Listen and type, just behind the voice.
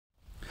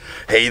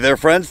Hey there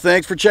friends,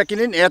 thanks for checking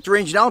in at the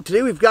range now.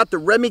 Today we've got the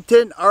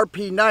Remington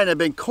RP9. I've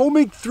been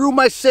combing through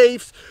my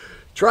safes,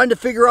 trying to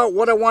figure out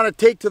what I want to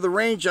take to the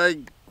range. I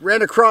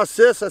ran across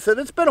this. I said,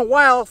 it's been a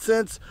while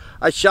since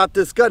I shot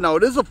this gun. Now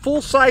it is a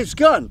full-size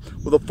gun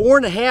with a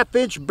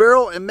 4.5-inch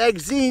barrel and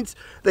magazines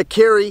that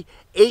carry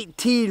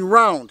 18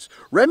 rounds.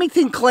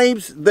 Remington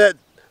claims that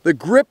the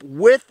grip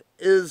width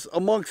is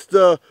amongst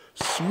the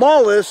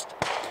smallest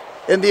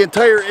in the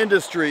entire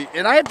industry.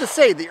 And I have to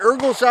say, the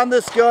ergos on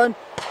this gun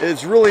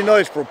is really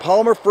nice for a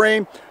polymer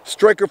frame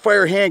striker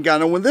fire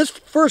handgun. And when this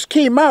first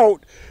came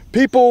out,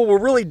 people were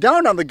really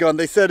down on the gun.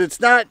 They said it's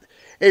not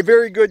a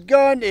very good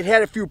gun. It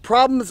had a few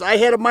problems. I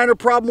had a minor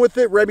problem with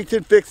it.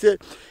 Remington fixed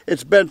it.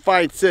 It's been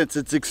fine since.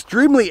 It's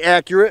extremely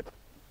accurate,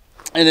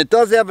 and it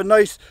does have a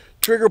nice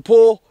trigger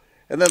pull.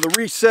 And then the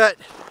reset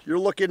you're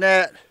looking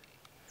at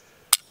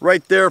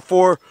right there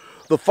for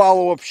the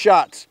follow-up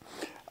shots.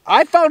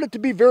 I found it to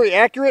be very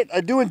accurate.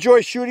 I do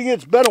enjoy shooting it.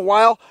 It's been a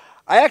while.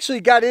 I actually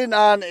got in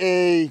on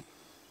a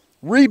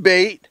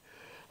rebate.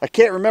 I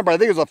can't remember. I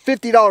think it was a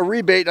 $50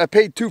 rebate. I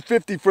paid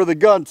 $250 for the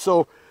gun,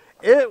 so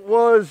it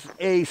was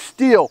a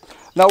steal.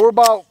 Now we're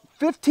about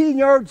 15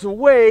 yards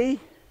away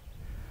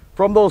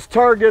from those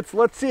targets.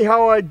 Let's see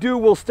how I do.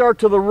 We'll start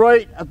to the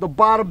right at the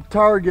bottom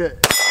target.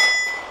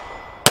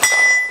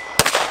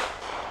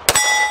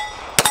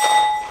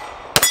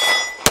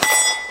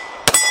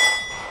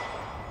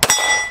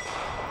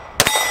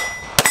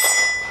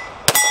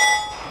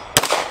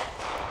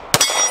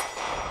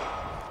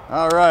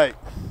 All right,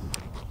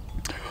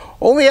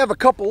 only have a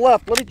couple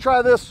left. Let me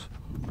try this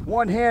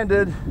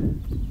one-handed.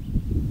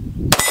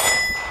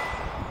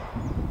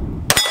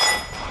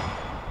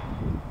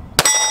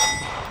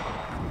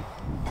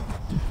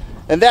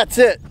 And that's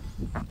it.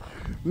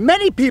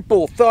 Many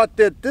people thought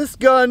that this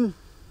gun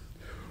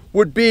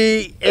would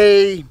be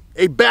a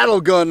battle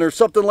gun or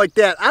something like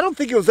that. I don't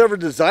think it was ever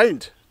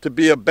designed to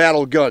be a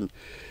battle gun.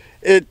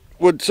 It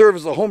would serve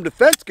as a home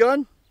defense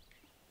gun.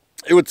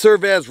 It would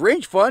serve as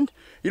range fund.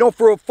 You know,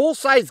 for a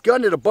full-size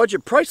gun at a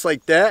budget price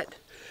like that,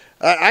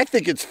 I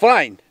think it's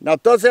fine. Now,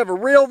 it does have a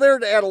rail there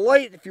to add a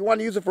light if you want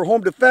to use it for home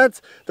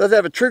defense. It does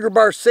have a trigger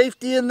bar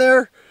safety in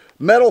there,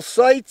 metal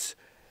sights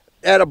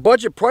at a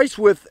budget price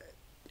with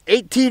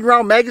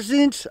 18-round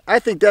magazines. I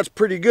think that's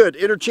pretty good.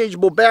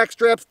 Interchangeable back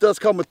straps. Does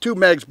come with 2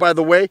 mags, by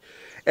the way,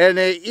 and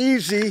a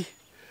easy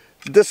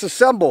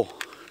disassemble.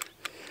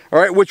 All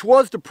right, which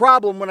was the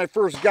problem when I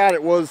first got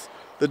it, was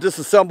the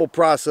disassemble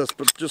process.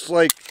 But just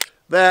like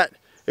that,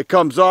 it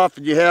comes off,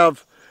 and you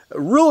have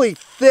really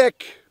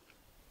thick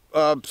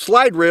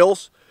slide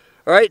rails.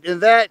 All right, and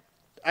that,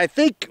 I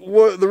think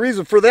the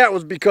reason for that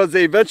was because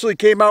they eventually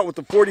came out with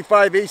the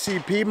 45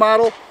 ACP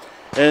model,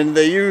 and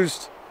they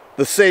used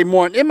the same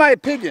one. In my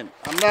opinion,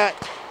 I'm not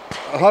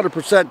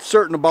 100%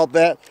 certain about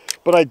that,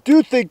 but I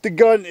do think the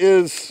gun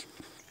is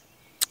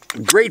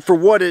great for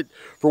what it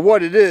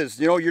is.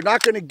 You know, you're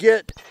not going to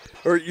get,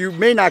 or you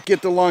may not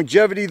get the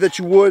longevity that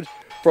you would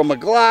from a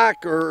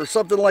Glock or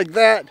something like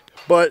that,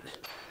 but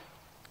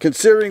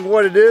considering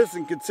what it is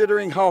and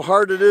considering how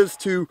hard it is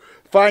to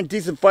find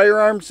decent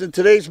firearms in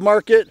today's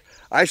market,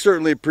 I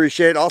certainly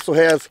appreciate it. Also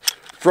has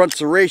front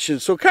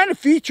serration, so kind of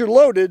feature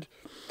loaded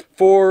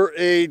for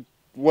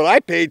what I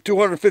paid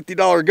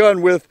 $250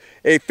 gun with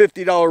a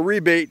 $50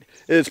 rebate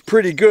is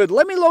pretty good.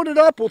 Let me load it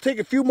up. We'll take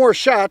a few more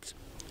shots.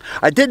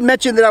 I did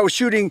mention that I was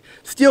shooting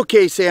steel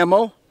case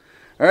ammo.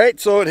 All right,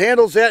 so it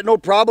handles that no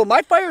problem.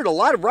 I fired a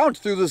lot of rounds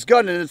through this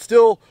gun and it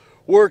still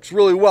works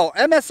really well.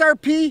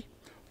 MSRP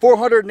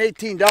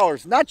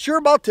 $418. Not sure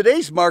about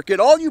today's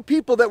market. All you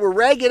people that were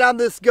ragging on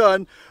this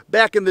gun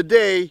back in the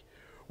day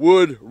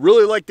would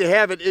really like to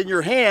have it in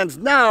your hands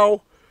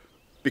now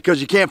because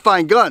you can't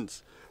find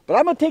guns. But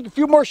I'm going to take a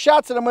few more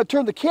shots and I'm going to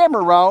turn the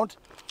camera around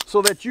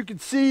so that you can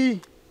see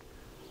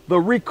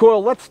the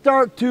recoil. Let's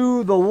start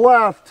to the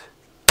left.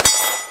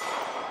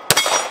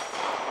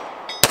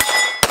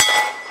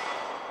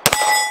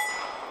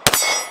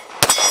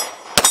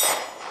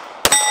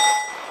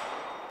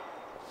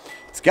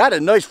 Got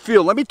a nice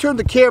feel. Let me turn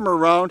the camera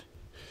around.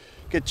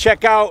 You can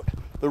check out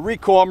the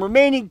recoil. I'm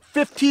remaining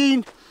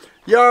 15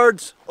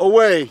 yards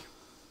away.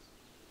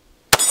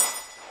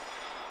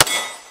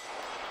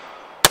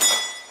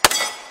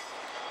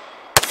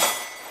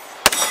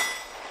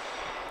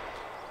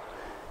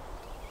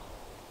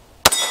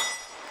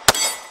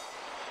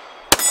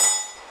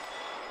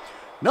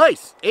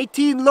 Nice.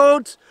 18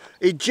 loads,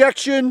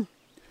 ejection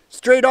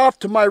straight off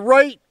to my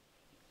right.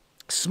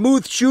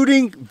 Smooth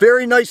shooting,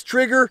 very nice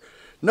trigger.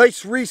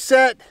 Nice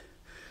reset,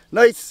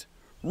 nice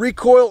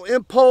recoil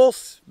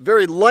impulse,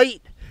 very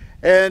light.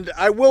 And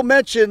I will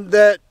mention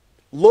that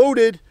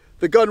loaded,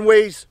 the gun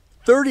weighs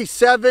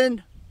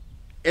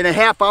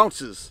 37.5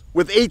 ounces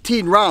with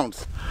 18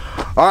 rounds.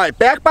 All right,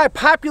 back by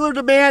popular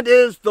demand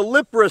is the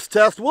lip wrist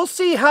test. We'll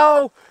see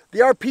how the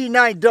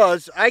RP9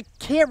 does. I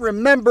can't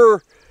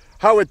remember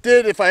how it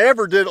did, if I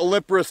ever did a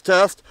lip wrist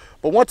test.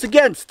 But once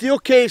again, steel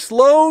case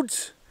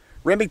loads,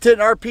 Remington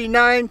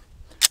RP9,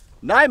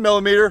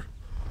 9mm.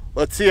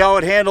 Let's see how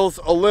it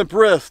handles a limp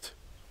wrist.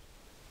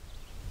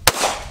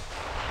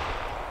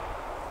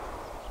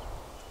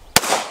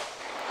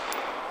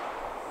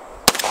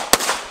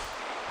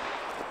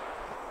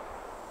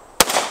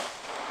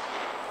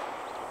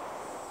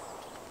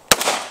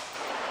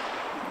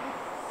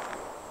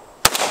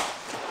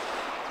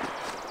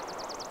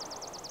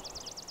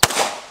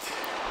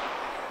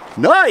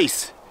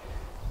 Nice!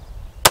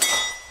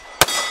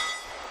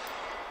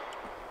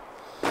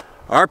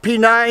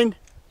 RP9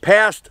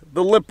 passed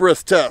the limp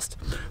wrist test.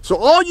 So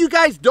all you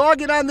guys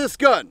dogging on this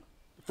gun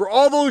for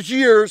all those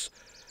years,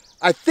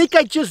 I think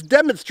I just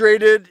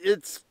demonstrated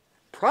it's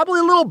probably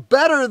a little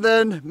better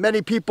than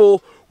many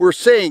people were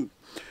saying.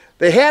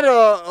 They had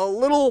a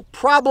little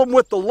problem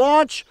with the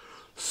launch.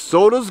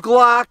 So does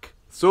Glock,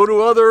 so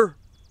do other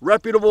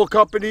reputable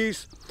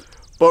companies,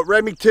 but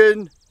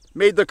Remington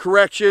made the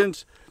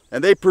corrections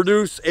and they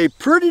produce a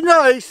pretty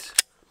nice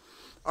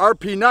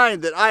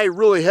RP9 that I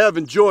really have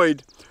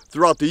enjoyed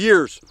throughout the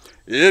years.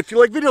 If you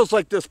like videos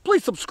like this,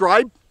 please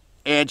subscribe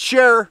and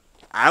share.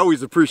 I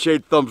always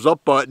appreciate the thumbs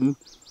up button.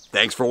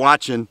 Thanks for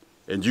watching,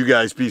 and you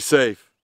guys be safe.